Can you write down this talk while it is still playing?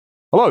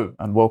Hello,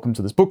 and welcome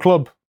to this book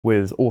club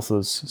with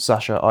authors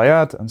Sasha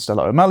Ayad and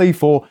Stella O'Malley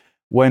for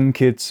When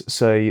Kids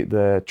Say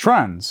They're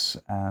Trans.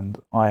 And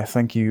I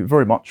thank you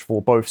very much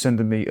for both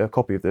sending me a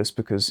copy of this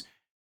because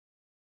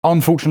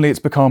unfortunately it's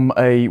become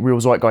a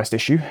real zeitgeist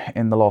issue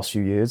in the last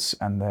few years,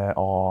 and there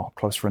are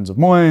close friends of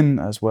mine,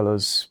 as well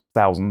as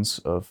thousands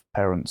of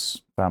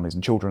parents, families,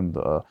 and children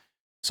that are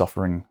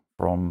suffering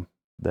from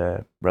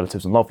their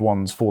relatives and loved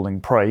ones falling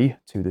prey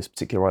to this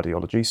particular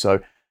ideology. So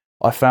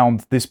I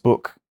found this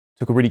book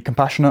took a really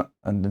compassionate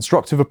and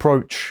instructive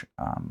approach.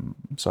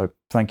 So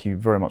thank you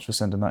very much for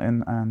sending that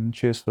in, and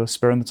cheers for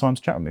sparing the time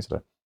to chat with me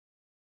today.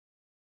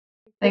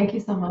 Thank you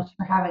so much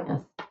for having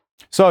us.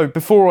 So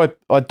before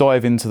I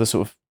dive into the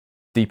sort of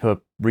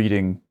deeper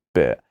reading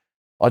bit,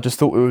 I just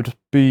thought it would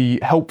be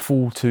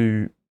helpful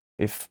to,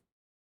 if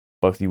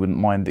both of you wouldn't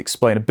mind,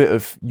 explain a bit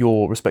of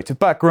your respective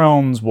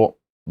backgrounds, what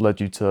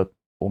led you to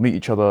all meet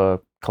each other,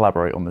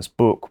 collaborate on this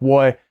book,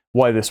 why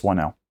this, why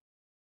now?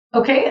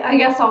 Okay, I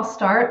guess I'll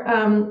start.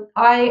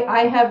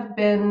 I have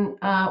been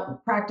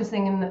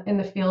practicing in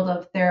the field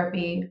of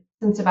therapy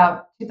since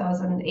about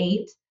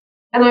 2008,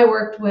 and I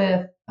worked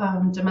with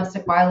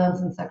domestic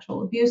violence and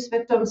sexual abuse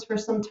victims for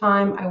some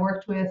time. I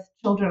worked with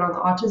children on the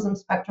autism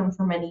spectrum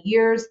for many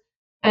years,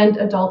 and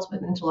adults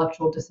with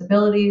intellectual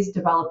disabilities,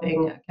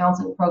 developing a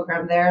counseling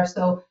program there.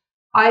 So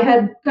I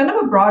had kind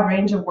of a broad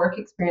range of work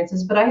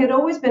experiences, but I had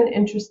always been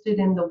interested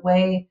in the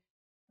way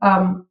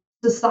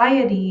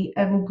society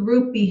and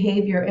group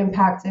behavior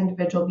impacts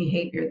individual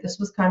behavior. This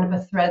was kind of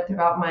a thread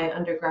throughout my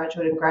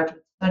undergraduate and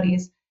graduate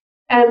studies.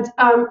 And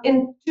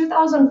in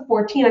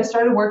 2014, I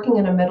started working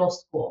in a middle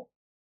school.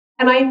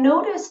 And I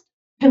noticed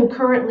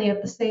concurrently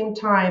at the same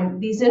time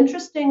these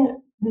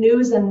interesting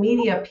news and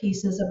media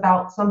pieces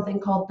about something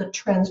called the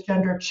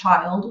transgender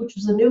child, which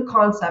was a new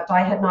concept.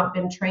 I had not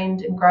been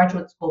trained in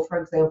graduate school,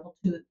 for example,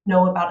 to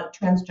know about a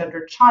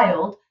transgender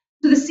child.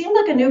 So this seemed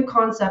like a new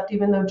concept,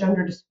 even though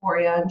gender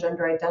dysphoria and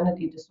gender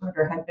identity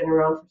disorder had been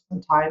around for some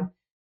time.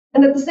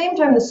 And at the same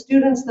time, the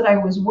students that I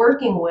was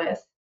working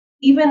with,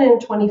 even in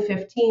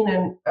 2015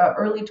 and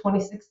early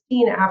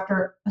 2016,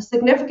 after a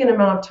significant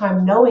amount of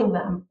time knowing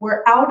them,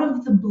 were out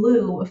of the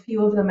blue, a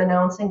few of them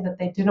announcing that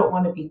they didn't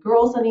want to be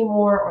girls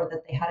anymore or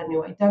that they had a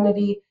new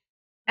identity.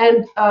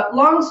 And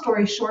long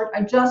story short,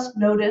 I just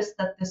noticed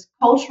that this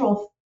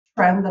cultural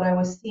trend that I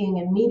was seeing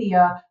in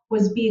media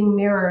was being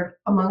mirrored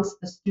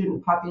amongst the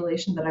student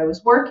population that I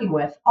was working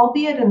with,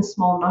 albeit in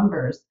small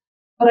numbers.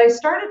 But I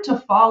started to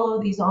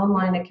follow these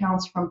online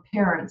accounts from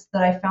parents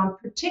that I found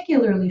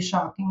particularly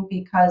shocking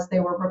because they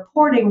were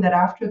reporting that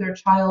after their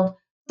child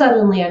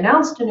suddenly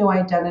announced a new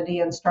identity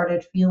and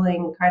started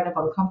feeling kind of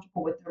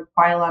uncomfortable with their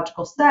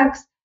biological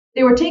sex,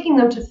 they were taking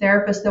them to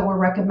therapists that were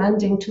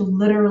recommending to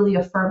literally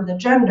affirm the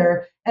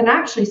gender, and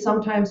actually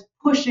sometimes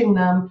pushing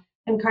them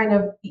and kind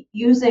of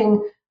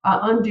using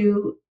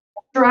undue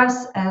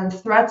stress and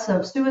threats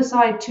of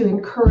suicide to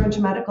encourage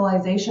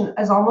medicalization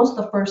as almost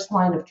the first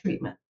line of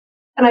treatment.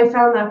 And I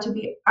found that to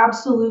be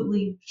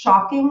absolutely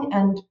shocking.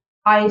 And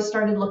I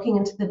started looking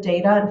into the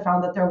data and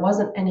found that there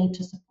wasn't any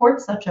to support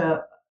such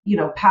a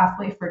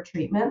pathway for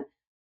treatment.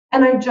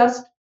 And I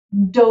just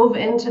dove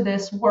into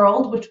this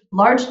world, which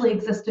largely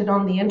existed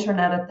on the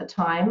internet at the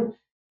time,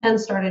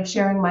 and started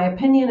sharing my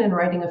opinion and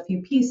writing a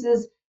few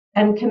pieces,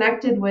 and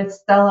connected with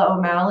Stella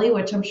O'Malley,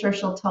 which I'm sure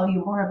she'll tell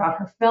you more about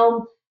her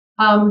film.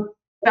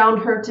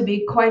 Found her to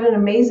be quite an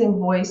amazing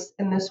voice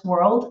in this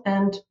world.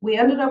 And we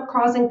ended up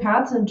crossing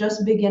paths and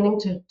just beginning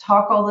to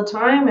talk all the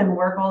time and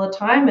work all the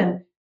time.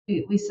 And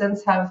we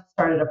since have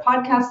started a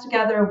podcast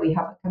together. We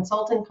have a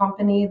consulting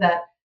company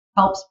that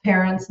helps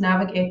parents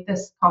navigate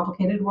this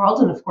complicated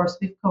world. And of course,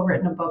 we've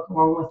co-written a book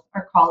along with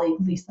our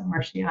colleague, Lisa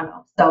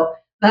Marchiano. So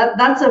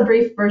that's a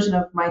brief version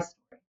of my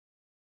story.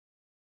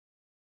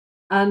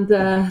 And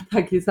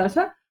thank you,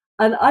 Sasha.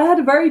 And I had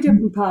a very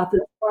different path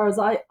as far as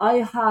I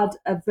had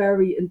a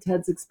very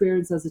intense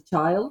experience as a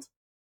child.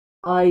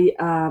 I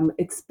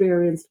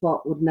experienced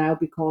what would now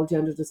be called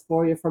gender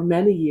dysphoria for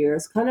many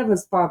years, kind of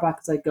as far back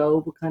as I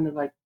go, but kind of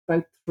like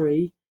about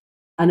 3.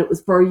 And it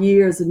was for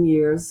years and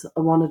years. I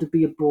wanted to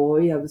be a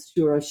boy. I was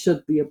sure I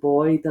should be a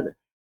boy, that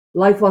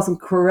life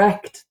wasn't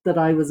correct that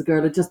I was a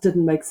girl. It just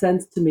didn't make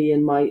sense to me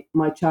in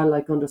my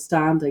childlike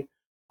understanding.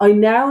 I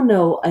now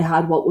know I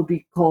had what would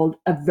be called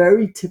a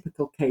very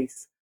typical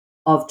case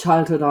of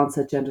childhood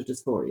onset gender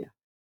dysphoria,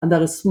 and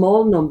that a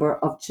small number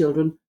of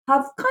children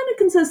have kind of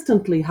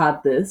consistently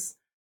had this.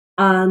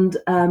 And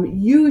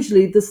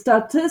usually the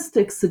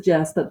statistics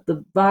suggest that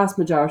the vast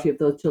majority of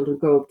those children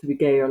grow up to be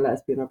gay or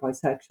lesbian or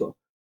bisexual.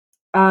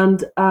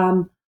 And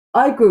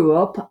I grew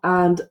up,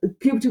 and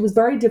puberty was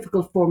very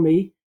difficult for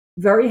me,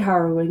 very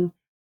harrowing,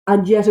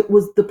 and yet it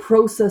was the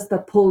process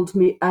that pulled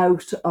me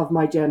out of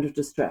my gender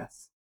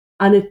distress.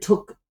 And it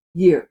took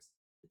years.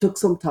 It took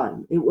some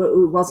time. It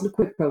wasn't a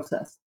quick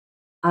process.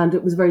 And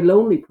it was a very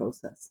lonely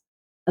process.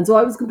 And so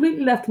I was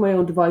completely left to my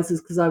own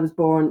devices because I was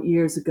born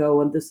years ago,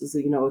 and this is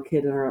a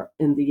kid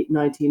in the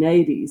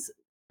 1980s.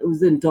 It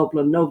was in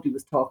Dublin. Nobody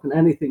was talking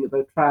anything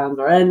about trans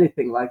or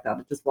anything like that.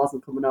 It just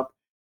wasn't coming up.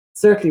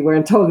 Certainly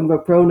weren't talking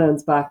about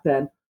pronouns back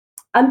then.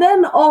 And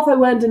then off I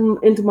went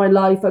into my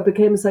life. I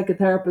became a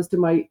psychotherapist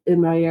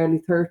in my early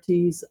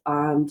 30s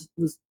and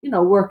was,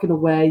 working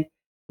away,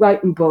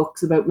 writing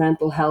books about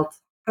mental health.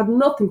 Had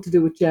nothing to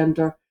do with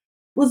gender.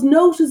 Was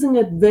noticing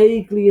it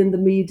vaguely in the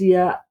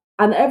media.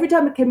 And every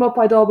time it came up,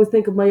 I'd always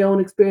think of my own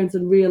experience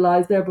and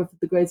realize there, but for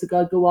the grace of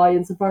God, go I.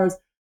 Insofar as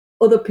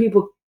other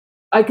people,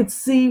 I could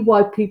see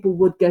why people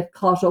would get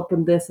caught up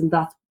in this and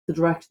that's the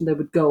direction they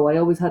would go. I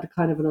always had a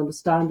kind of an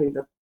understanding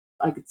that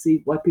I could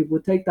see why people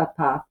would take that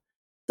path.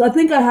 So I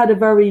think I had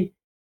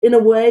in a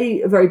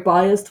way, a very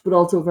biased, but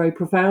also a very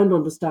profound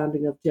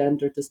understanding of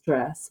gender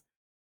distress.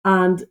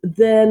 And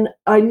then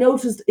I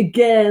noticed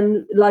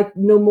again, like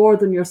no more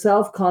than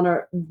yourself,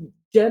 Connor,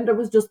 gender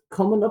was just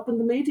coming up in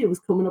the media,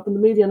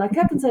 And I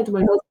kept on saying to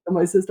my husband and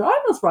my sister, I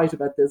must write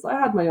about this. I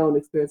had my own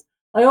experience.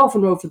 I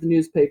often wrote for the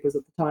newspapers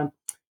at the time,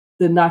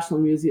 the National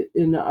Museum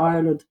in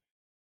Ireland.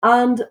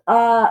 And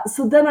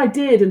so then I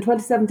did, in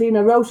 2017,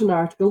 I wrote an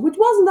article, which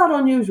wasn't that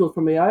unusual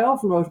for me. I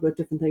often wrote about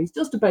different things,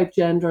 just about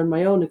gender and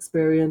my own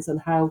experience and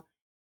how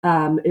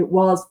it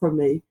was for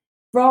me.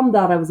 From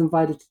that, I was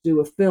invited to do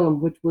a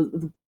film, which was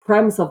the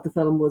premise of the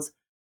film was,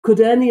 could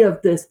any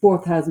of this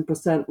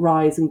 4,000%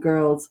 rise in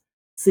girls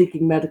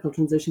seeking medical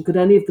transition, could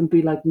any of them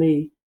be like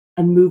me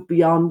and move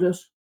beyond it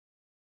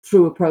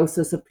through a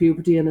process of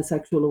puberty and a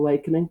sexual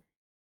awakening?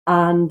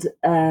 And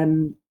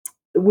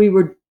we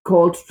were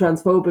called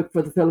transphobic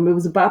for the film. It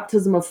was a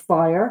baptism of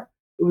fire.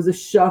 It was a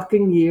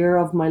shocking year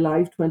of my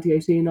life,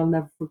 2018. I'll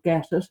never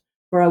forget it,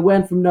 where I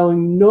went from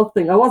knowing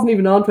nothing. I wasn't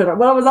even on Twitter.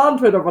 Well, I was on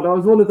Twitter, but I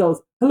was one of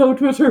those, hello,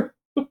 Twitter.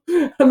 And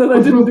then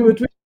I didn't do a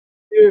Twitter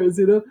for years,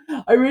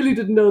 I really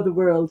didn't know the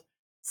world.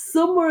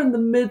 Somewhere in the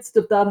midst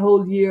of that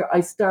whole year,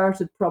 I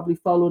started probably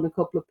following a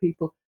couple of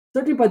people.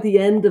 Certainly by the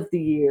end of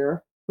the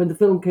year, when the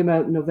film came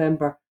out in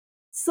November,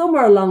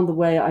 somewhere along the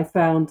way, I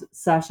found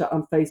Sasha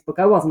on Facebook.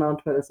 I wasn't on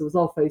Twitter, so it was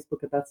all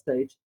Facebook at that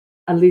stage.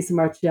 And Lisa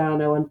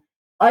Marchiano. And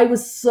I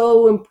was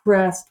so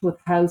impressed with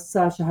how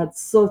Sasha had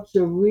such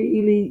a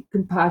really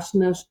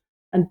compassionate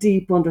and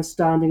deep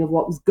understanding of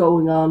what was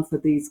going on for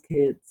these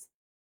kids.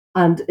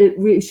 And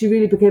she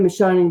really became a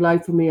shining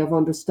light for me of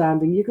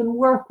understanding you can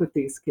work with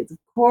these kids. Of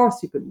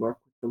course you can work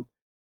with them.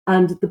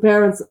 And the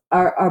parents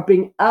are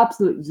being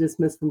absolutely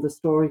dismissed from the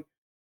story.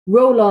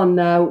 Roll on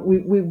now.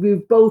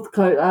 We've both,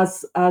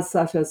 as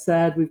Sasha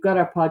said, we've got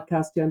our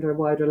podcast, Gender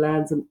Wider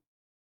Lens, and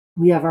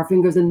we have our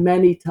fingers in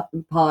many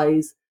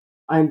pies.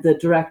 I'm the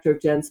director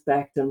of Gen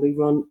Spect, and we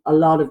run a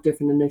lot of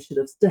different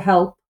initiatives to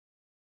help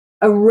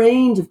a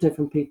range of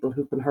different people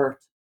who've been hurt,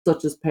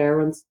 such as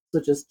parents,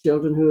 such as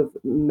children who have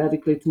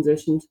medically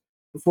transitioned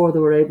before they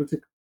were able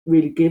to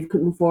really give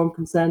informed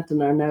consent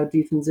and are now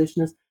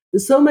detransitioners.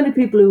 There's so many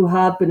people who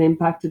have been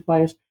impacted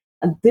by it.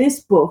 And this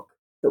book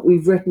that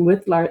we've written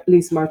with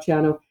Lisa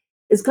Marchiano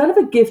is kind of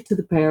a gift to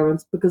the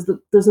parents, because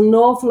there's an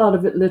awful lot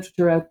of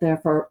literature out there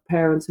for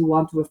parents who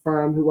want to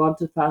affirm, who want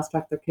to fast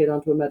track their kid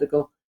onto a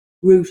medical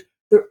route.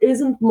 There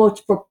isn't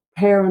much for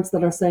parents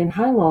that are saying,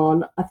 hang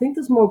on, I think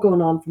there's more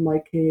going on for my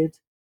kid.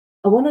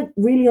 I want to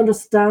really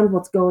understand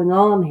what's going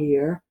on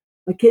here.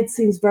 My kid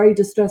seems very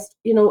distressed.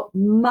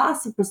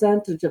 Massive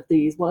percentage of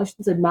these, well, I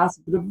shouldn't say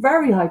massive, but a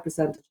very high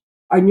percentage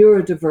are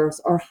neurodiverse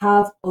or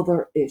have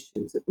other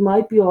issues. It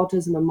might be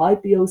autism, it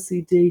might be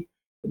OCD,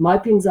 it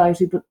might be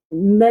anxiety, but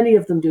many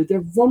of them do. They're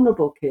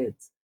vulnerable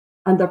kids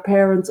and their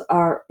parents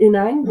are in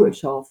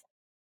anguish of.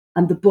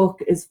 And the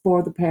book is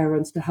for the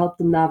parents to help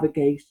them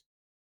navigate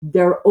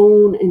their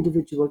own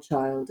individual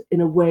child in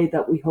a way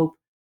that we hope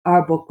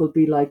our book will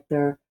be like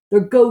their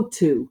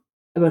go-to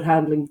about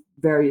handling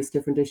various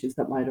different issues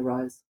that might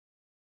arise.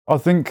 I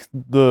think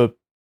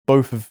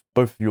both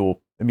of your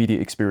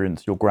immediate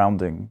experience, your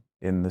grounding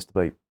in this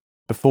debate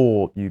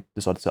before you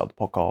decided to set up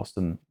the podcast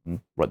and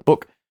write the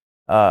book,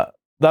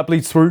 that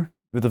bleeds through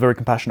with a very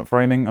compassionate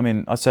framing. I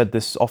mean, I said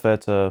this off air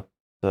to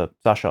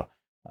Sasha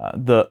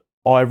that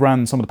I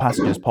ran some of the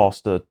passages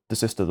past the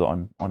sister that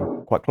I'm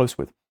quite close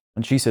with,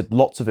 and she said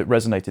lots of it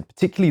resonated,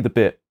 particularly the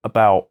bit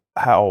about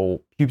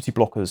how puberty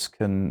blockers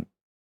can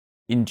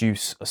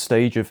induce a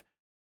stage of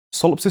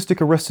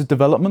solipsistic arrested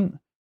development,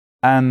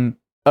 and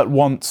at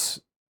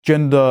once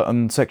gender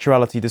and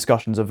sexuality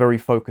discussions are very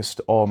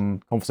focused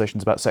on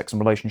conversations about sex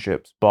and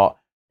relationships, but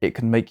it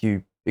can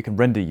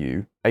render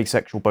you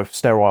asexual, both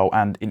sterile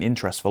and in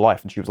interest for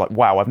life. And she was like,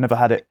 wow, I've never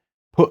had it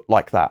put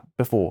like that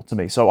before to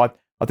me. So I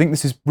think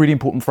this is really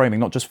important framing,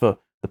 not just for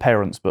the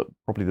parents, but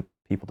probably the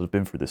people that have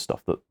been through this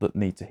stuff that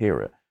need to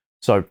hear it.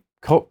 So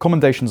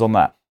commendations on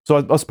that.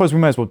 So I suppose we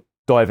may as well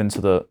dive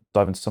into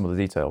some of the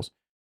details.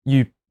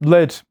 You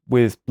led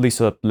with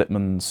Lisa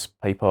Littman's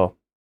paper,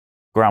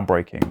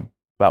 groundbreaking,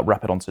 about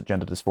rapid onset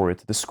gender dysphoria,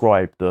 to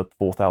describe the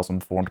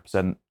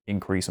 4,400%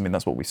 increase. I mean,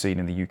 that's what we've seen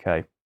in the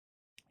UK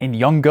in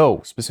young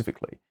girls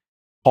specifically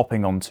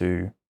hopping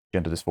onto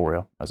gender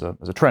dysphoria as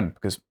a trend,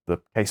 because the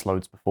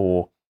caseloads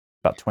before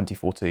about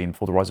 2014,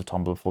 before the rise of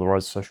Tumblr, before the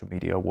rise of social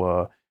media,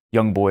 were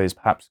young boys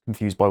perhaps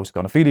confused by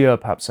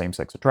organophilia, perhaps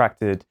same-sex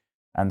attracted,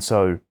 and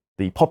so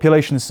the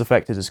population it's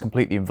affected is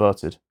completely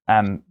inverted,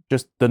 and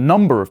just the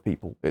number of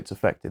people it's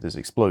affected has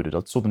exploded.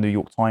 I saw the New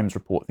York Times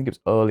report, I think it was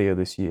earlier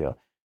this year,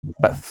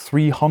 about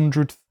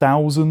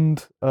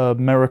 300,000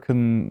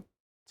 American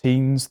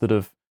teens that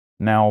have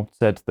now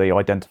said they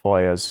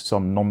identify as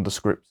some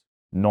nondescript,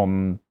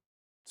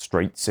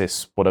 non-straight,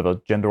 cis,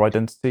 whatever gender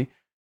identity.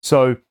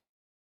 So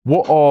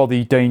what are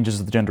the dangers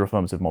of the gender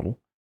affirmative model?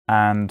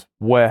 And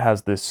where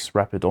has this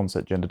rapid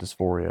onset gender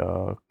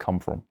dysphoria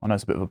come from? I know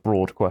it's a bit of a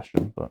broad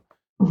question, but...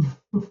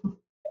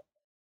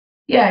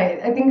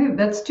 Yeah, I think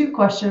that's two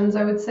questions.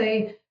 I would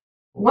say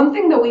one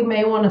thing that we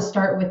may want to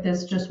start with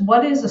is just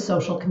what is a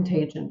social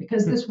contagion?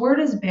 Because this word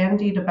is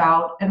bandied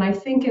about, and I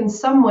think in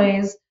some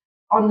ways,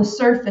 on the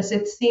surface,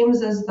 it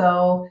seems as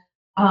though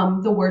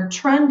the word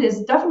trend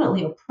is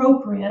definitely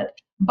appropriate,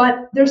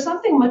 but there's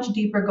something much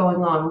deeper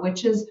going on,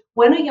 which is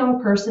when a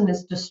young person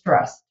is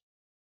distressed,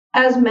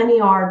 as many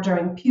are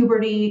during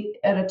puberty,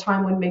 at a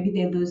time when maybe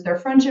they lose their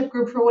friendship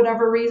group for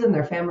whatever reason,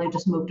 their family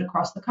just moved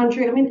across the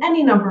country. I mean,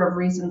 any number of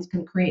reasons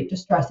can create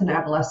distress in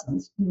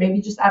adolescence, maybe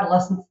just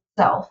adolescence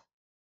itself.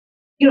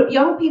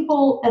 Young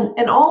people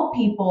and all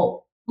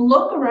people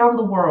look around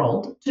the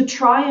world to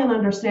try and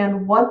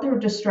understand what their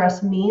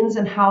distress means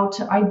and how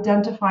to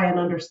identify and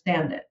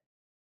understand it.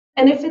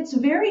 And if it's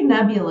very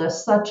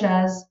nebulous, such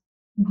as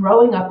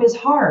growing up is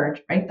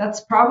hard, right?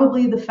 That's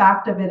probably the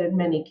fact of it in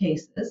many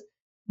cases.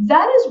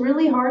 That is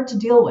really hard to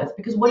deal with,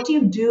 because what do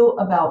you do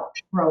about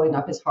growing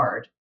up is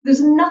hard?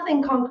 There's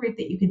nothing concrete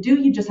that you could do.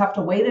 You just have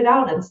to wait it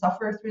out and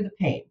suffer through the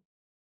pain.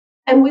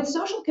 And with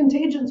social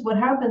contagions, what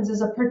happens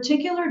is a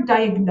particular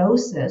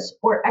diagnosis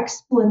or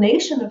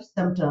explanation of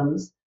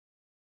symptoms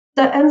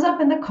that ends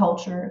up in the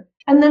culture,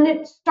 and then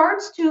it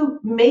starts to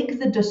make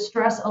the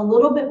distress a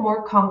little bit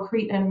more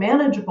concrete and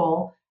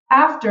manageable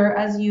after,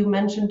 as you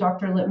mentioned,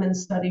 Dr.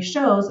 Littman's study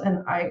shows,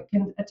 and I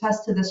can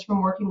attest to this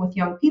from working with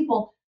young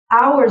people,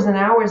 hours and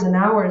hours and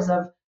hours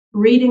of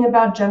reading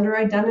about gender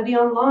identity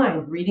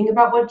online, reading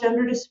about what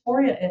gender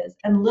dysphoria is,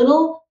 and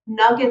little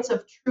nuggets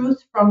of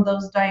truth from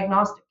those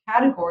diagnostic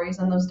categories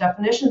and those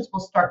definitions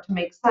will start to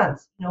make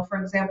sense. For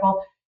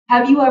example,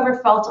 have you ever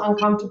felt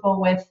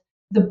uncomfortable with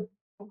the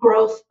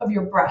growth of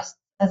your breasts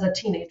as a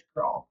teenage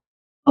girl?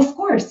 Of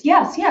course,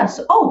 yes.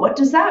 Oh, what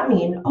does that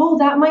mean? Oh,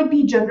 that might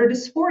be gender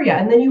dysphoria.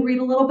 And then you read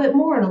a little bit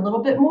more and a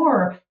little bit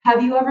more.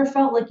 Have you ever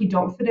felt like you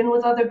don't fit in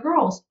with other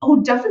girls?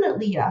 Oh,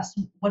 definitely yes.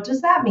 What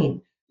does that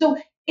mean? So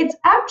it's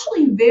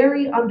actually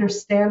very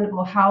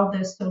understandable how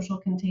this social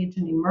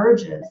contagion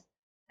emerges.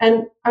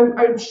 And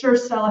I'm sure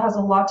Stella has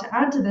a lot to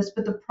add to this,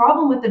 but the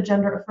problem with the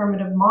gender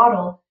affirmative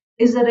model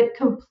is that it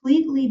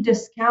completely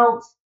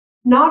discounts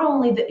not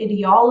only the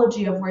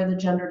ideology of where the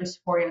gender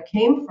dysphoria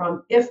came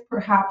from, if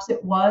perhaps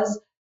it was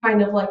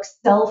kind of like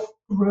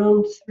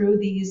self-groomed through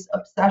these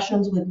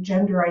obsessions with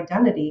gender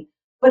identity,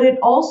 but it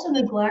also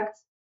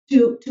neglects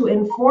to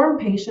inform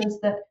patients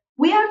that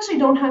we actually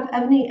don't have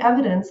any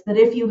evidence that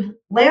if you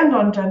land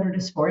on gender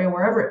dysphoria,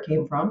 wherever it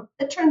came from,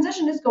 the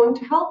transition is going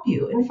to help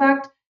you. In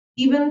fact,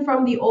 even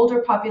from the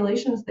older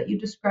populations that you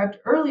described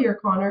earlier,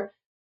 Connor,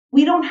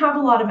 we don't have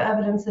a lot of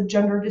evidence that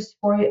gender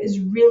dysphoria is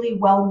really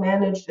well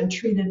managed and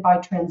treated by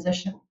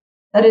transition.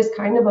 That is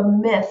kind of a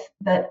myth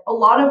that a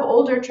lot of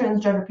older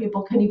transgender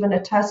people can even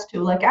attest to.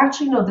 Like,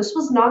 actually, no, this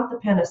was not the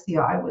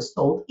panacea I was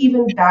sold,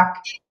 even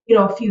back,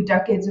 a few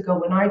decades ago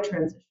when I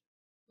transitioned.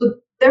 So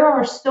there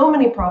are so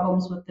many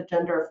problems with the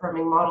gender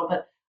affirming model,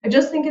 but I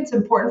just think it's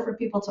important for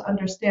people to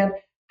understand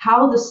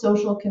how the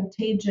social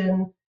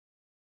contagion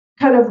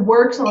kind of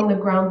works on the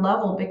ground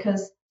level,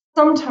 because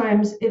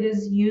sometimes it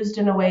is used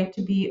in a way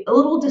to be a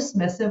little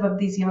dismissive of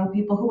these young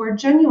people who are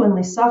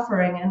genuinely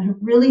suffering and who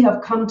really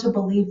have come to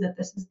believe that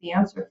this is the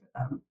answer for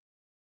them.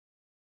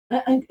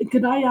 And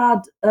can I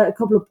add a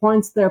couple of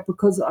points there?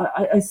 Because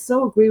I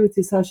so agree with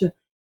you, Sasha.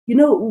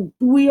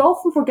 We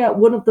often forget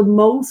one of the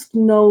most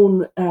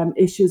known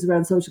issues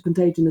around social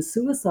contagion is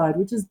suicide,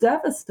 which is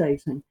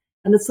devastating.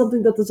 And it's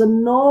something that there's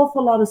an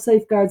awful lot of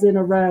safeguards in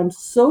around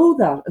so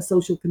that a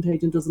social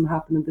contagion doesn't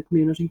happen in the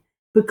community,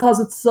 because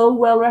it's so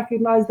well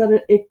recognized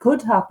that it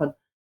could happen.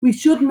 We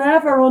should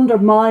never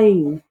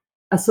undermine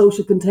a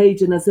social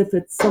contagion as if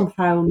it's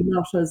somehow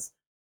not as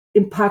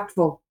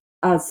impactful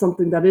as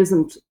something that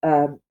isn't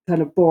kind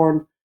of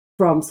born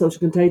from social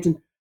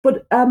contagion.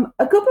 But a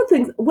couple of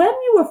things. When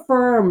you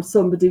affirm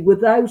somebody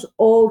without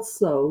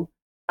also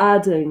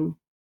adding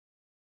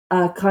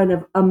a kind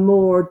of a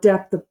more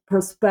depth of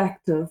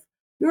perspective,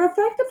 you're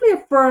effectively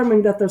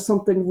affirming that there's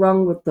something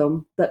wrong with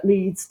them that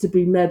needs to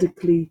be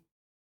medically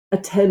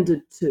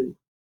attended to.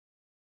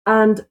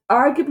 And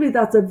arguably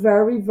that's a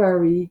very,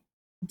 very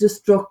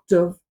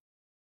destructive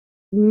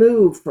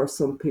move for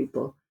some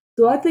people.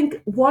 So I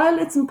think while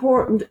it's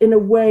important in a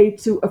way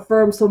to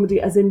affirm somebody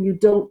as in you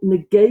don't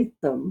negate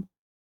them,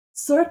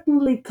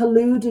 certainly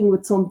colluding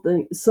with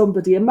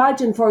somebody.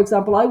 Imagine, for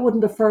example, I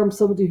wouldn't affirm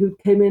somebody who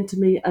came into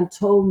me and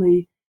told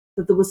me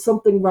that there was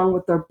something wrong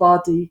with their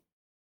body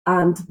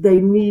and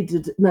they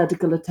needed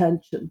medical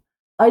attention.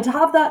 I'd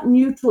have that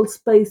neutral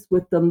space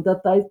with them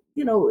that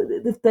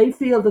if they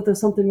feel that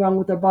there's something wrong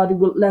with their body,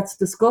 well, let's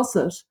discuss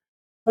it.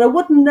 But I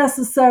wouldn't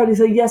necessarily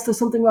say, yes, there's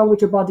something wrong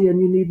with your body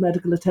and you need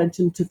medical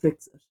attention to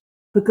fix it,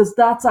 because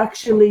that's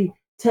actually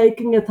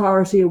taking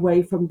authority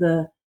away from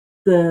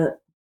the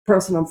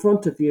person in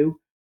front of you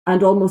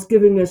and almost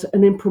giving it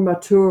an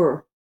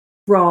imprimatur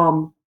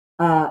from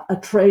a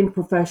trained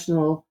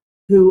professional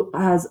who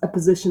has a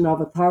position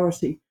of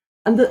authority.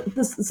 And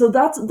so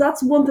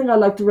that's one thing I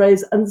like to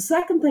raise. And the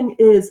second thing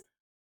is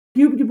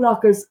puberty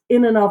blockers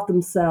in and of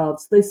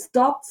themselves. They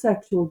stop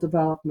sexual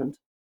development.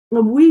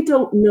 And we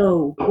don't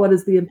know what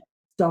is the impact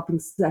of stopping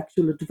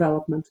sexual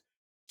development.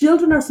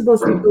 Children are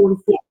supposed to be going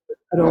forward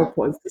at all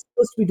points. They're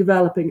supposed to be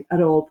developing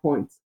at all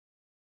points.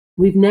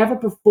 We've never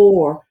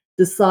before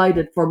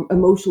decided for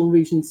emotional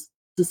reasons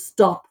to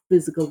stop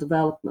physical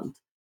development.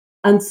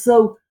 And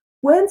so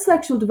when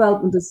sexual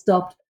development is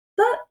stopped,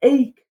 that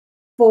ache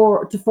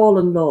to fall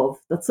in love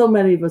that so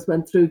many of us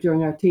went through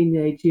during our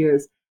teenage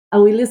years,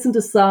 and we listened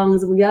to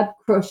songs and we had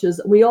crushes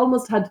and we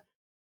almost had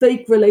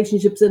fake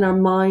relationships in our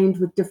mind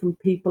with different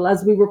people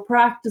as we were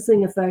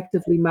practicing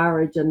effectively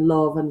marriage and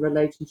love and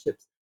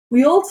relationships.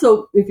 We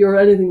also, if you're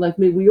anything like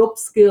me, we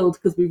upskilled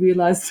because we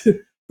realized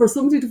for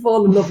somebody to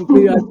fall in love with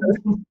me, I was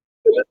a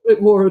little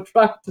bit more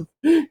attractive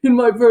in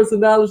my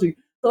personality.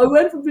 So I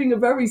went from being a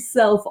very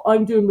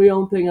I'm doing my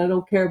own thing, I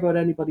don't care about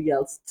anybody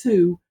else,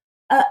 to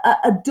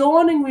a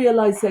dawning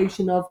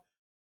realization of,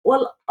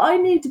 well, I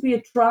need to be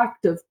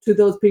attractive to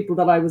those people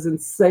that I was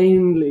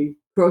insanely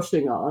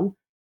crushing on.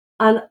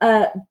 And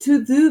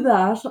to do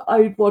that,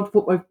 I want to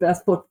put my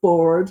best foot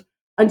forward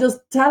and just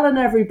telling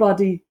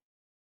everybody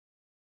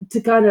to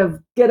kind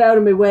of get out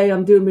of my way,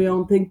 I'm doing my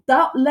own thing.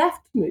 That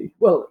left me,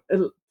 well,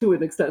 to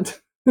an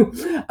extent.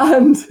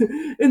 And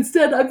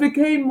instead, I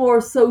became more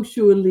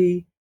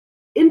socially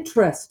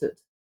interested.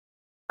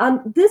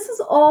 And this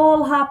is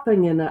all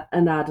happening in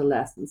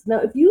adolescence. Now,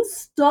 if you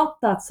stop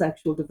that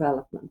sexual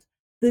development,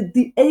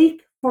 the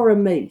ache for a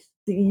mate,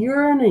 the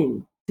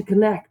yearning to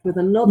connect with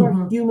another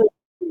human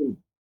being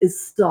is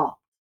stopped.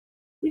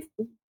 We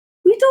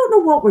don't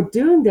know what we're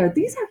doing there.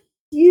 These are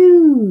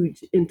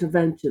huge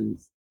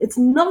interventions. It's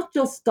not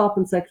just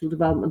stopping sexual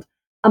development.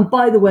 And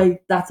by the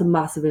way, that's a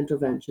massive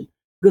intervention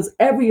because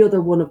every other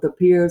one of the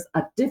peers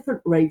at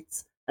different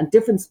rates and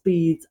different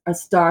speeds are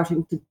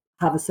starting to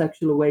have a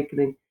sexual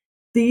awakening.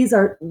 These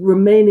are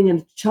remaining in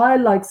a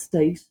childlike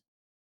state,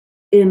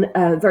 in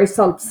a very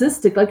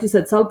solipsistic, like you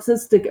said,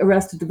 solipsistic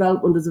arrested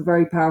development is a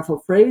very powerful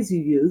phrase you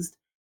used.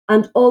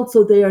 And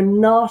also they are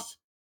not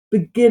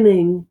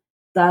beginning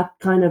that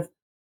kind of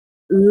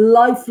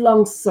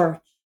lifelong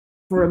search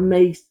for a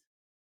mate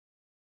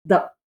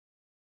that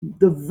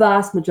the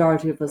vast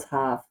majority of us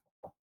have.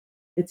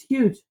 It's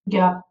huge.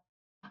 Yeah.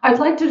 I'd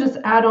like to just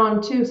add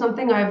on to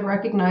something I've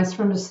recognized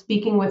from just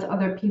speaking with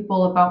other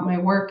people about my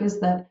work is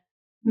that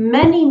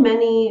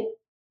many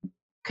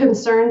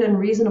concerned and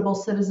reasonable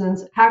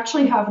citizens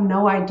actually have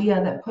no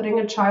idea that putting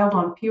a child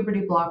on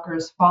puberty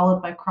blockers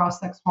followed by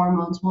cross-sex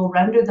hormones will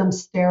render them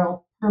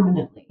sterile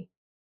permanently.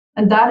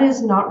 And that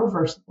is not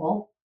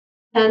reversible.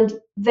 And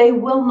they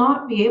will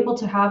not be able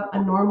to have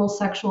a normal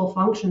sexual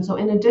function. So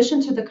in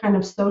addition to the kind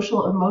of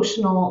social,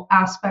 emotional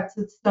aspects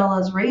that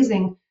Stella's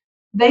raising,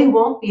 they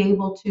won't be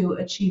able to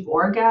achieve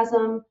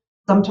orgasm.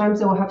 Sometimes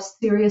they will have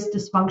serious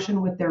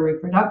dysfunction with their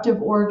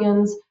reproductive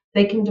organs.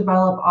 They can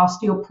develop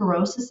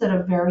osteoporosis at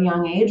a very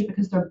young age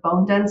because their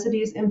bone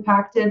density is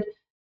impacted.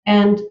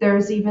 And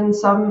there's even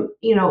some,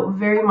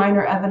 very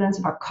minor evidence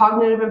about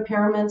cognitive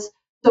impairments.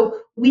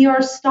 So we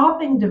are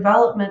stopping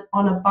development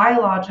on a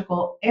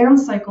biological and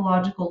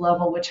psychological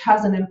level, which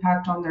has an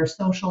impact on their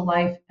social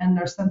life and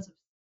their sense of,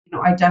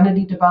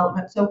 identity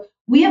development. So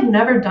we have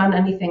never done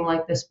anything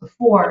like this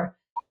before.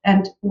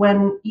 And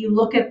when you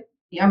look at,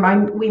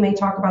 we may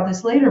talk about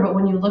this later, but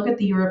when you look at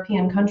the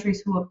European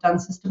countries who have done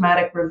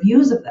systematic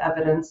reviews of the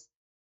evidence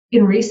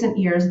in recent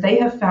years, they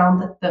have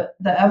found that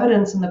the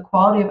evidence and the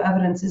quality of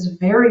evidence is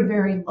very,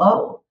 very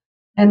low.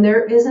 And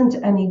there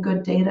isn't any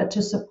good data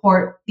to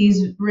support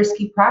these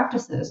risky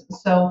practices.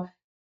 So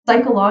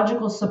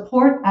psychological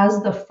support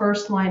as the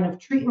first line of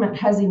treatment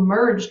has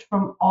emerged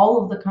from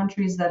all of the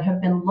countries that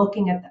have been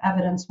looking at the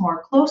evidence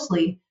more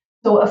closely.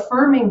 So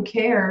affirming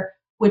care,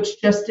 which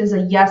just is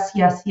a yes,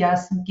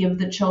 give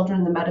the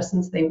children the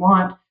medicines they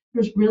want,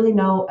 there's really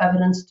no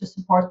evidence to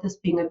support this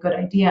being a good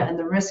idea. And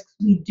the risks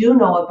we do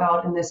know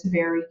about in this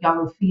very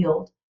young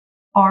field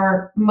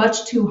are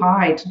much too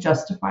high to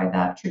justify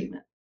that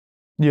treatment.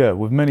 Yeah,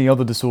 with many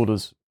other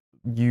disorders,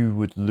 you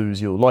would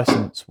lose your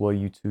license were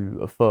you to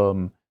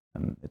affirm,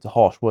 and it's a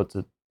harsh word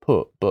to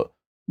put, but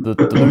the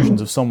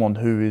delusions of someone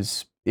who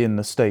is in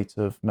a state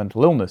of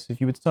mental illness. If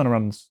you would turn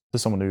around to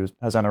someone who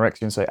has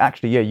anorexia and say,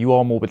 actually, yeah, you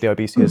are morbidly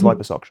obese, here's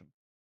liposuction,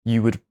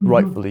 you would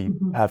rightfully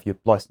have your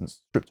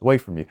license stripped away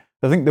from you.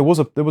 I think there was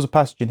a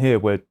passage in here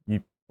where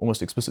you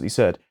almost explicitly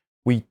said,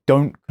 we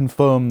don't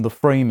confirm the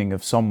framing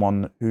of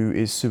someone who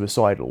is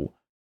suicidal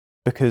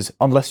because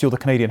unless you're the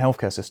Canadian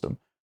healthcare system,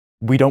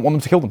 we don't want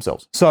them to kill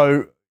themselves.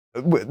 So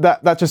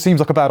that just seems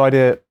like a bad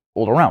idea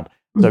all around.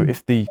 So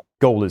if the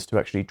goal is to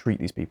actually treat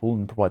these people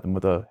and provide them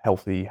with a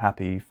healthy,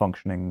 happy,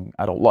 functioning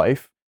adult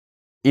life,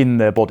 in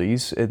their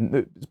bodies,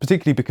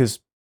 particularly because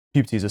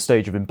puberty is a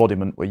stage of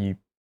embodiment where you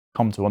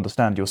come to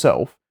understand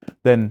yourself,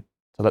 then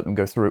to let them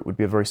go through it would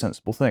be a very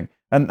sensible thing.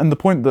 And the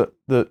point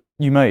that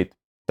you made,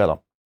 Stella,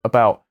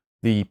 about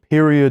the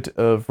period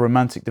of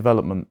romantic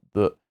development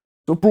that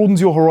sort of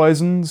broadens your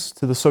horizons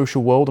to the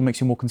social world and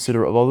makes you more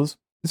considerate of others.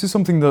 This is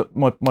something that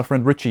my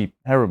friend Richie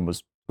Heron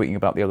was tweeting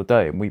about the other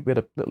day, and we had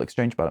a little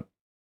exchange about it.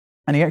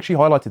 And he actually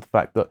highlighted the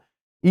fact that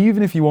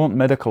even if you aren't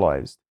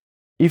medicalized,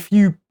 if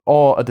you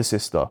are a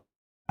desister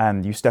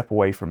and you step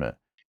away from it,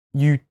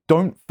 you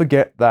don't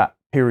forget that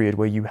period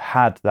where you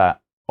had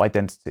that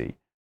identity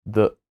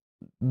that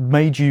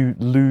made you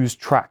lose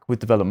track with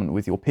development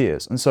with your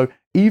peers. And so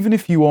even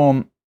if you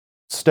aren't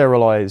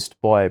sterilized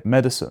by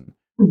medicine,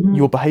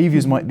 your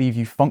behaviors might leave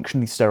you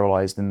functionally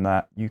sterilized in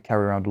that you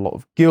carry around a lot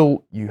of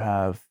guilt, you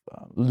have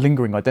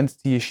lingering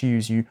identity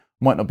issues, you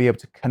might not be able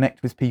to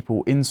connect with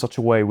people in such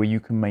a way where you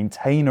can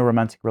maintain a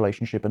romantic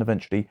relationship and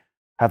eventually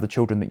have the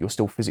children that you're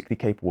still physically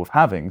capable of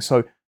having.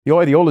 So the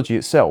ideology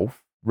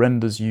itself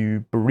renders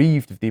you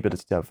bereaved of the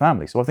ability to have a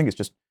family. So I think it's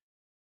just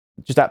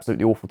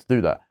absolutely awful to do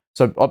that.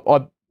 So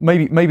I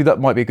maybe that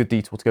might be a good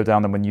detour to go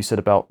down then when you said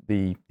about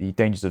the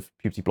dangers of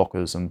puberty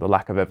blockers and the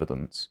lack of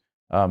evidence.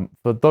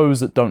 For those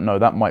that don't know,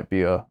 that might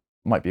be a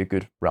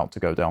good route to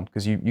go down,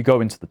 because you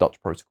go into the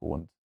Dutch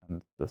protocol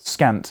and the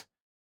scant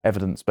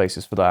evidence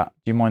basis for that.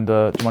 Do you mind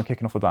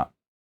kicking off with that?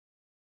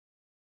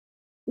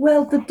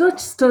 Well, the Dutch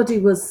study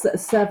was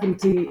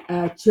 70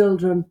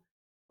 children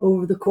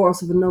over the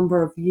course of a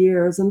number of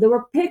years, and they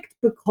were picked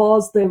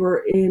because they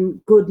were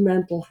in good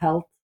mental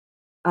health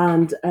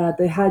and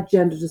they had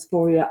gender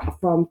dysphoria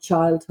from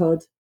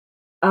childhood.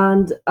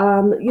 And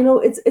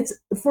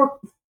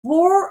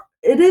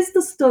it is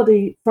the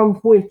study from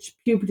which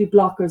puberty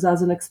blockers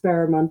as an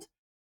experiment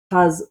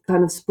has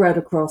kind of spread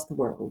across the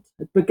world.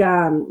 It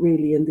began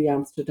really in the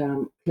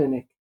Amsterdam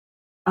clinic.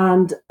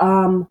 And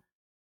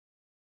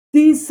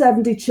these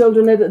 70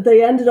 children,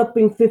 they ended up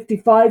being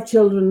 55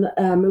 children.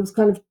 It was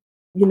kind of,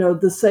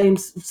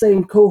 the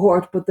same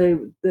cohort, but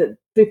the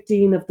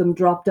 15 of them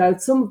dropped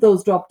out. Some of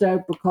those dropped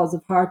out because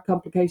of heart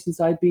complications,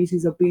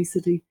 diabetes,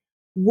 obesity.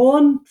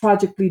 One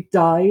tragically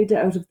died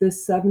out of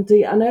this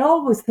 70. And I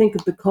always think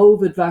of the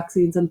COVID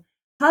vaccines, and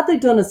had they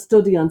done a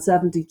study on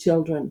 70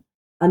 children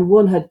and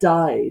one had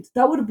died,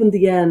 that would have been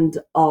the end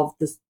of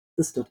the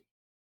study.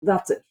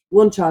 That's it.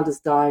 One child has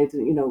died,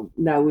 and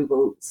now we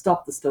will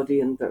stop the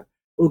study and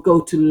we'll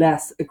go to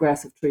less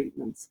aggressive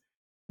treatments.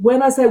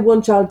 When I say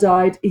one child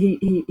died,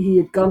 he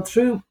had gone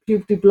through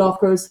puberty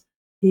blockers,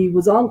 he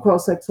was on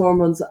cross-sex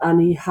hormones, and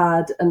he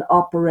had an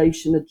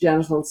operation, a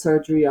genital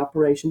surgery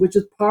operation, which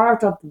is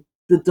part of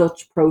the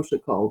Dutch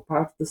protocol,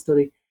 part of the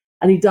study.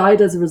 And he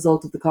died as a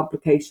result of the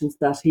complications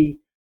that he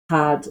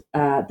had,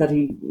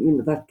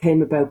 that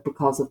came about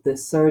because of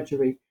this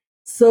surgery.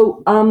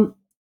 So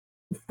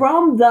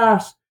from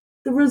that,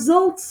 the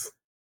results,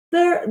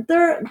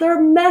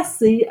 they're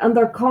messy and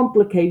they're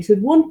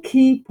complicated. One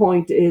key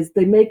point is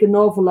they make an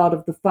awful lot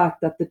of the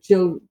fact that the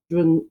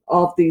children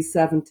of these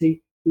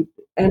 70 who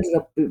ended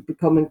up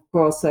becoming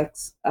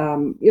cross-sex,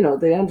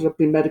 they ended up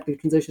being medically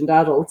transitioned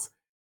adults.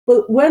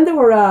 But when they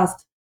were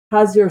asked,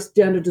 has your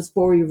gender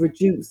dysphoria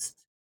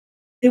reduced?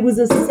 It was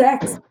a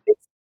sex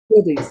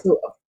study. So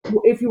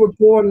if you were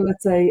born,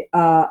 let's say,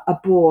 a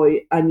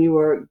boy, and you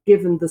were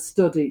given the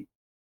study,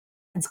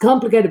 it's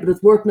complicated, but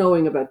it's worth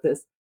knowing about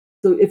this.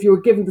 So if you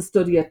were given the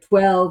study at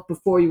 12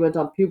 before you went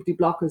on puberty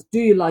blockers, do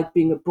you like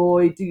being a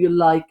boy? Do you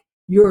like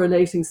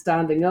urinating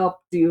standing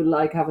up? Do you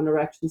like having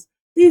erections?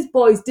 These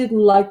boys didn't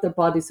like their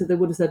bodies, so they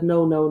would have said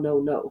no, no,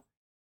 no, no.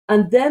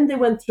 And then they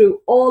went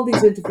through all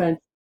these interventions.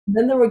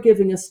 Then they were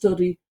giving a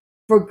study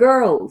for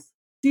girls.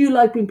 Do you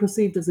like being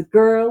perceived as a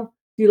girl?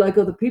 Do you like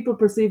other people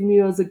perceiving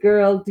you as a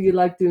girl? Do you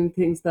like doing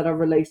things that are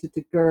related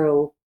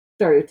to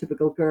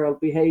stereotypical girl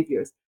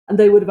behaviors? And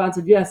they would have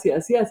answered yes,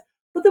 yes, yes.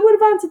 But they would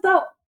have answered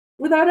that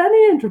without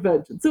any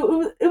intervention.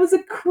 So it was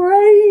a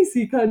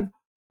crazy kind of,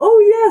 oh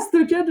yes,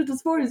 their gender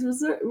dysphoria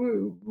is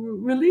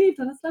relieved.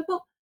 And it's like,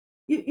 well,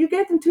 you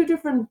gave them two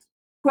different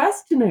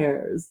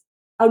questionnaires,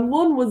 and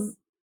one was,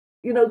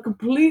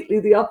 completely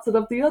the opposite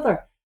of the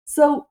other.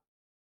 So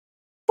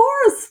for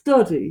a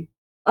study,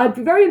 I'd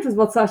be very interested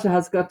what Sasha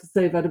has got to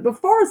say about it, but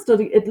for a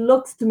study, it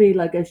looks to me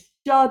like a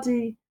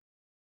shoddy,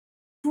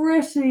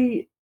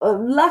 pretty,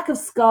 lack of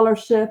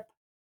scholarship,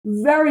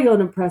 very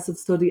unimpressive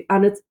study,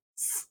 and it's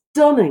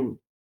stunning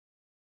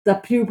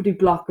that puberty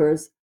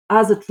blockers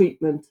as a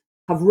treatment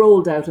have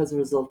rolled out as a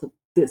result of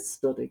this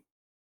study.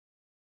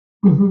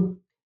 Mm-hmm.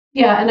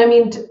 Yeah, and I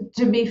mean,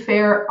 to be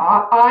fair,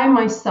 I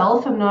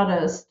myself am not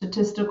a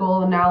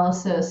statistical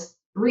analysis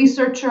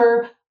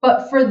researcher,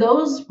 but for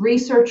those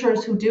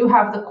researchers who do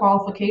have the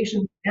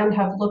qualifications and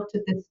have looked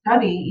at this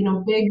study,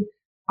 big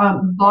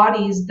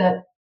bodies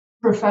that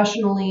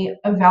professionally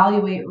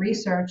evaluate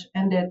research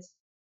and its,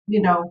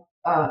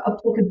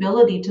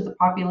 applicability to the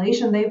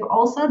population, they've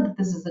all said that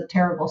this is a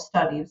terrible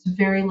study. It's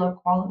very low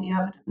quality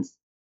evidence.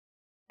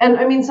 And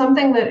I mean,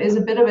 something that is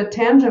a bit of a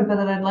tangent, but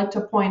that I'd like to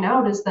point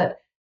out is that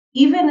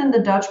even in the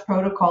Dutch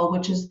protocol,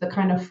 which is the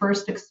kind of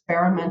first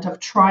experiment of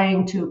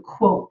trying to,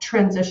 quote,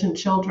 transition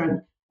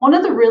children, one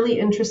of the really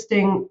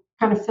interesting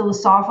kind of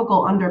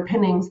philosophical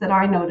underpinnings that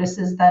I notice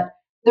is that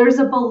there's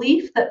a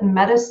belief that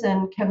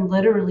medicine can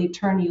literally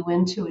turn you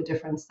into a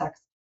different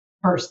sex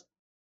person.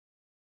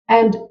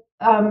 And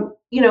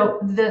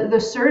the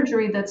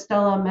surgery that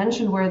Stella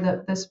mentioned,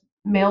 where this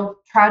male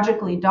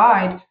tragically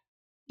died,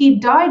 he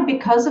died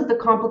because of the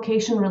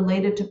complication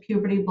related to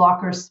puberty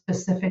blockers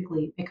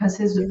specifically, because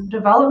his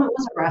development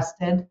was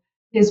arrested.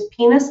 His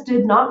penis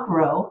did not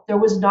grow. There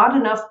was not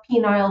enough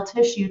penile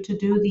tissue to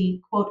do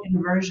the, quote,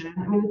 inversion.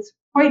 I mean, it's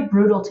quite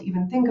brutal to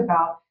even think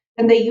about.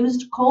 And they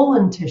used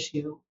colon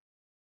tissue,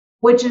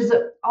 which is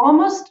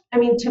almost, I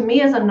mean, to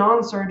me as a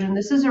non-surgeon,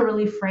 this is a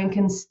really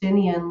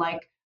Frankensteinian,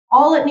 like,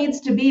 all it needs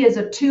to be is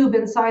a tube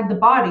inside the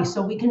body.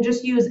 So we can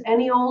just use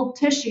any old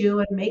tissue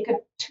and make a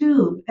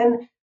tube.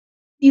 And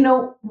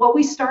what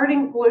we're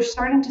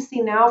starting to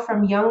see now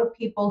from young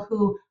people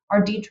who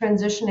are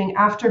detransitioning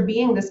after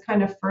being this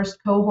kind of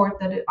first cohort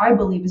that I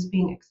believe is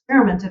being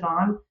experimented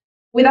on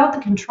without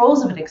the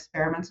controls of an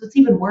experiment. So it's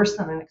even worse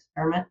than an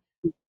experiment.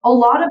 A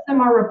lot of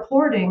them are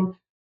reporting,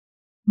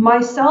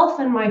 myself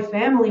and my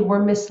family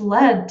were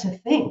misled to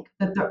think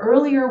that the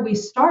earlier we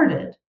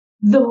started,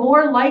 the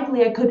more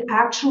likely I could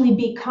actually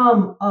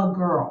become a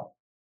girl,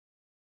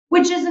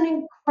 which is an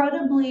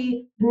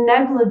incredibly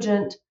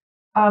negligent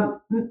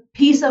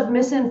piece of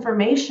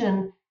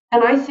misinformation,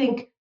 and I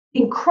think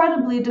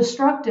incredibly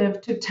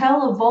destructive to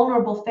tell a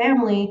vulnerable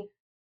family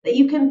that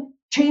you can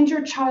change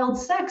your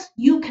child's sex.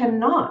 You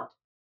cannot.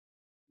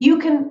 You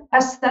can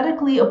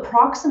aesthetically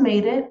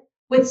approximate it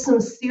with some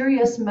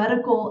serious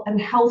medical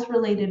and health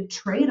related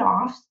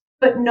trade-offs,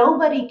 but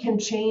nobody can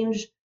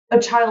change a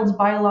child's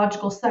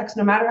biological sex,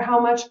 no matter how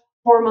much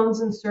hormones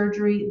and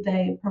surgery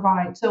they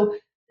provide. So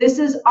this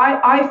is,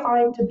 I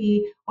find, to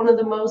be one of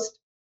the most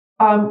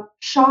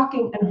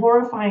shocking and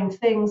horrifying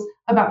things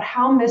about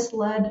how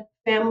misled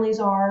families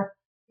are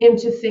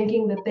into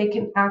thinking that they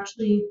can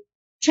actually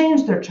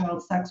change their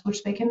child's sex,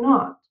 which they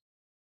cannot.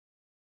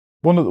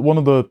 One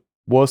of the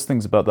worst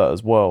things about that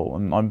as well,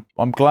 and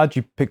I'm glad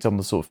you picked up on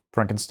the sort of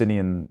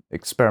Frankensteinian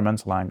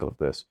experimental angle of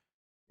this,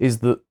 is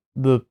that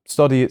the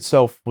study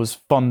itself was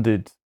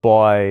funded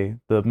by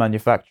the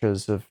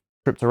manufacturers of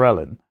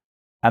triptorelin,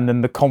 and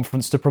then the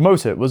conference to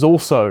promote it was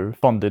also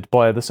funded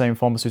by the same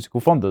pharmaceutical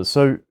funders.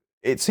 So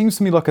it seems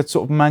to me like a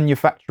sort of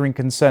manufacturing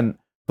consent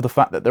for the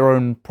fact that their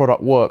own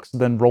product works,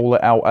 and then roll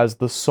it out as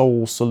the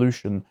sole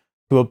solution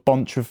to a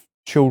bunch of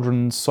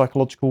children's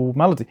psychological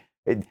malady.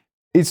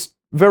 It's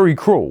very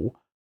cruel.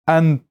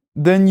 And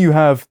then you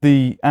have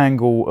the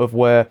angle of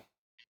where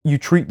you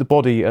treat the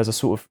body as a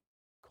sort of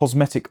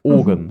cosmetic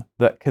organ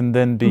that can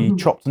then be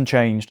chopped and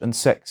changed, and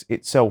sex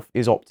itself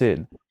is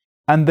opt-in.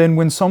 And then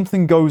when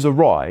something goes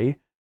awry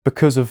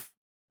because of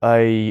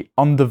a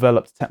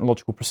undeveloped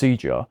technological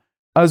procedure,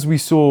 as we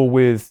saw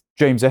with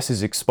James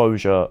S's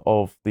exposure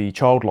of the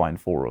Childline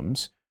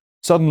forums,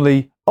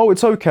 suddenly, oh,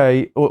 it's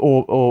okay,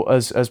 or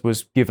as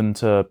was given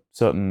to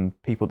certain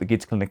people at the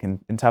GIDS clinic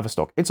in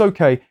Tavistock, it's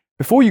okay,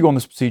 before you go on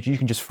this procedure, you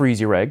can just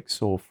freeze your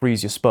eggs or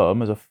freeze your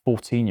sperm as a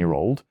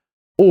 14-year-old,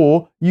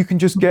 or you can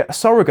just get a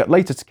surrogate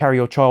later to carry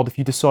your child if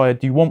you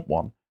decide you want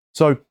one.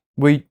 So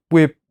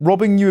we're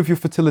robbing you of your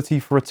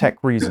fertility for a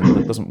tech reason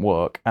that doesn't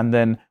work, and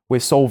then we're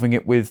solving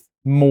it with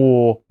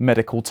more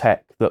medical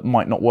tech that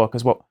might not work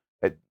as well.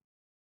 It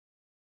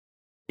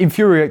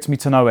infuriates me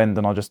to no end,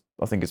 and I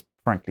think it's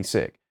frankly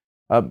sick.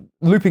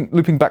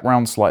 Looping back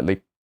round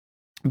slightly,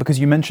 because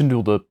you mentioned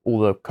all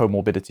the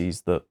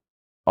comorbidities that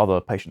other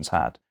patients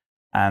had,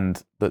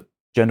 and that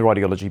gender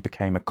ideology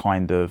became a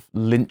kind of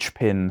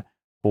linchpin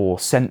for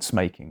sense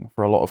making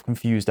for a lot of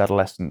confused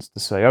adolescents to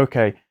say,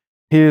 okay,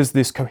 here's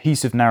this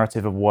cohesive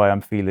narrative of why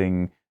I'm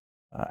feeling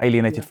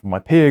alienated from my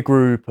peer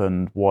group,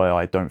 and why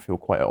I don't feel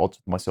quite at odds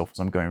with myself as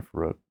I'm going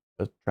through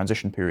a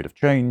transition period of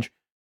change.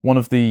 One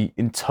of the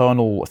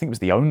internal, I think it was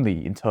the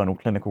only internal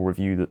clinical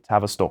review that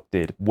Tavistock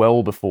did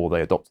well before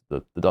they adopted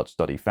the Dutch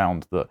study,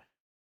 found that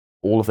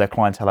all of their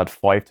clientele had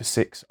 5 to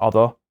 6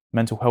 other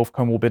mental health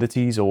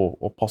comorbidities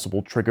or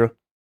possible trigger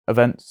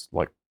events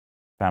like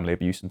family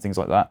abuse and things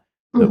like that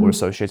were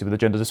associated with the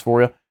gender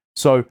dysphoria.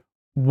 So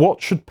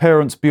what should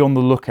parents be on the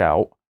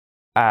lookout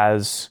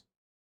as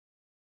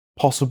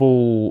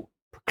possible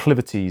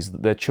proclivities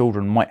that their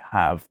children might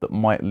have that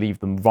might leave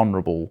them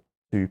vulnerable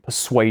to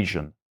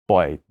persuasion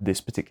by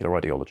this particular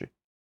ideology?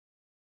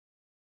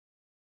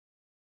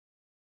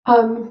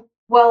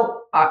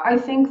 Well, I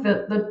think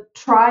that the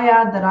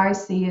triad that I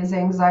see is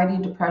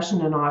anxiety,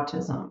 depression, and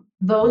autism.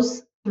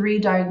 Those 3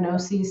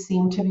 diagnoses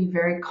seem to be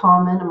very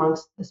common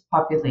amongst this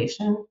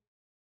population.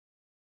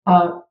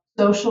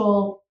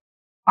 Social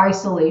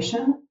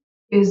isolation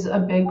is a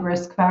big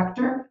risk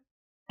factor.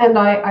 And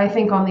I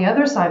think on the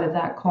other side of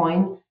that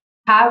coin,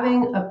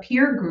 having a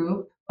peer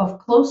group of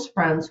close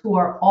friends who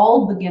are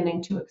all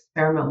beginning to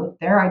experiment with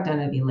their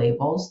identity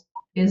labels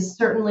is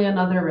certainly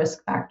another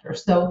risk factor.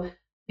 So,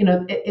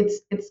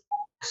 it's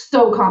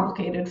so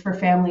complicated for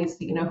families,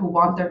 who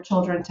want their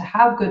children to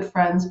have good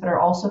friends, but are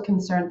also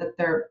concerned that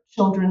their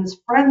children's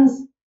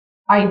friends'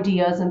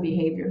 ideas and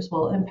behaviors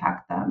will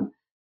impact them.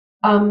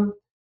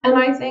 And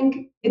I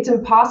think it's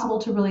impossible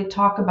to really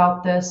talk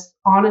about this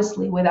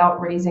honestly without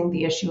raising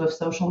the issue of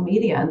social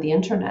media and the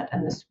internet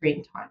and the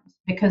screen times,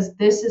 because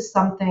this is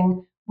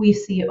something we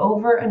see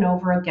over and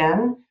over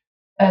again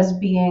as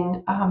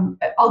being,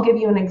 I'll give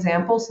you an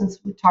example since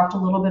we talked a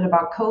little bit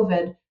about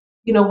COVID.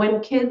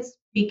 When kids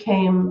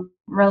became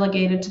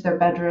relegated to their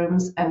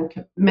bedrooms, and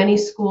many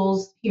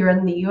schools here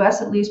in the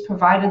US at least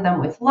provided them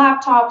with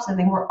laptops and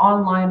they were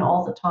online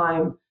all the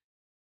time,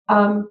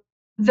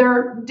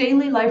 their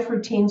daily life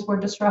routines were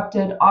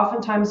disrupted.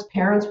 Oftentimes,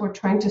 parents were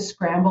trying to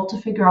scramble to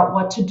figure out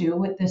what to do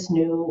with this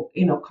new,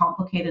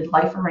 complicated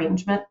life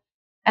arrangement.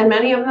 And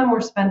many of them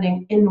were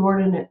spending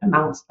inordinate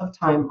amounts of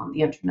time on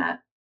the internet.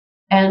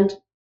 And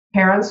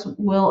parents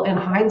will, in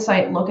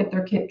hindsight, look at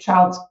their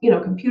child's,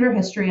 computer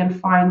history and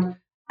find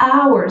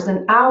hours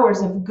and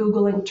hours of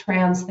Googling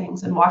trans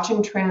things and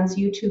watching trans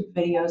YouTube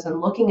videos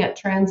and looking at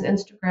trans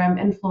Instagram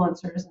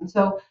influencers. And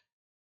so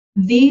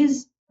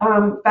these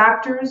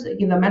factors,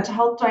 the mental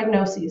health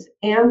diagnoses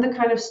and the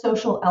kind of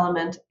social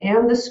element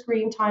and the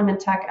screen time and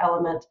tech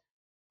element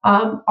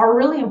are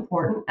really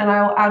important. And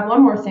I'll add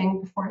one more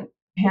thing before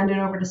I hand it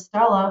over to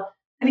Stella.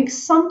 I think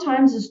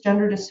sometimes this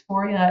gender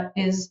dysphoria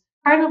is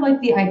kind of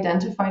like the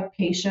identified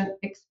patient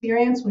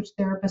experience, which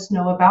therapists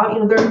know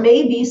about. There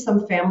may be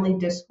some family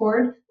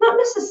discord, not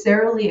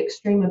necessarily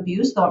extreme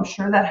abuse, though I'm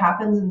sure that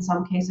happens in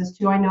some cases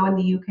too. I know in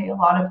the UK, a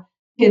lot of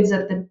kids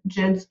at the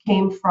GIDS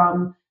came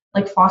from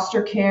like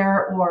foster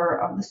care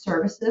or the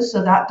services.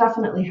 So that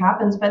definitely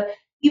happens. But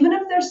even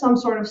if there's some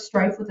sort of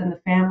strife within the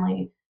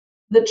family,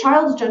 the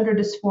child's gender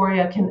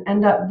dysphoria can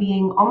end up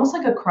being almost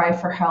like a cry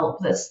for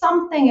help, that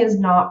something is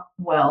not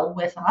well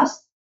with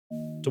us.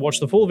 To watch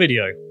the full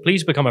video,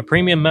 please become a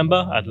premium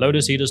member at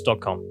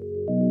lotuseaters.com.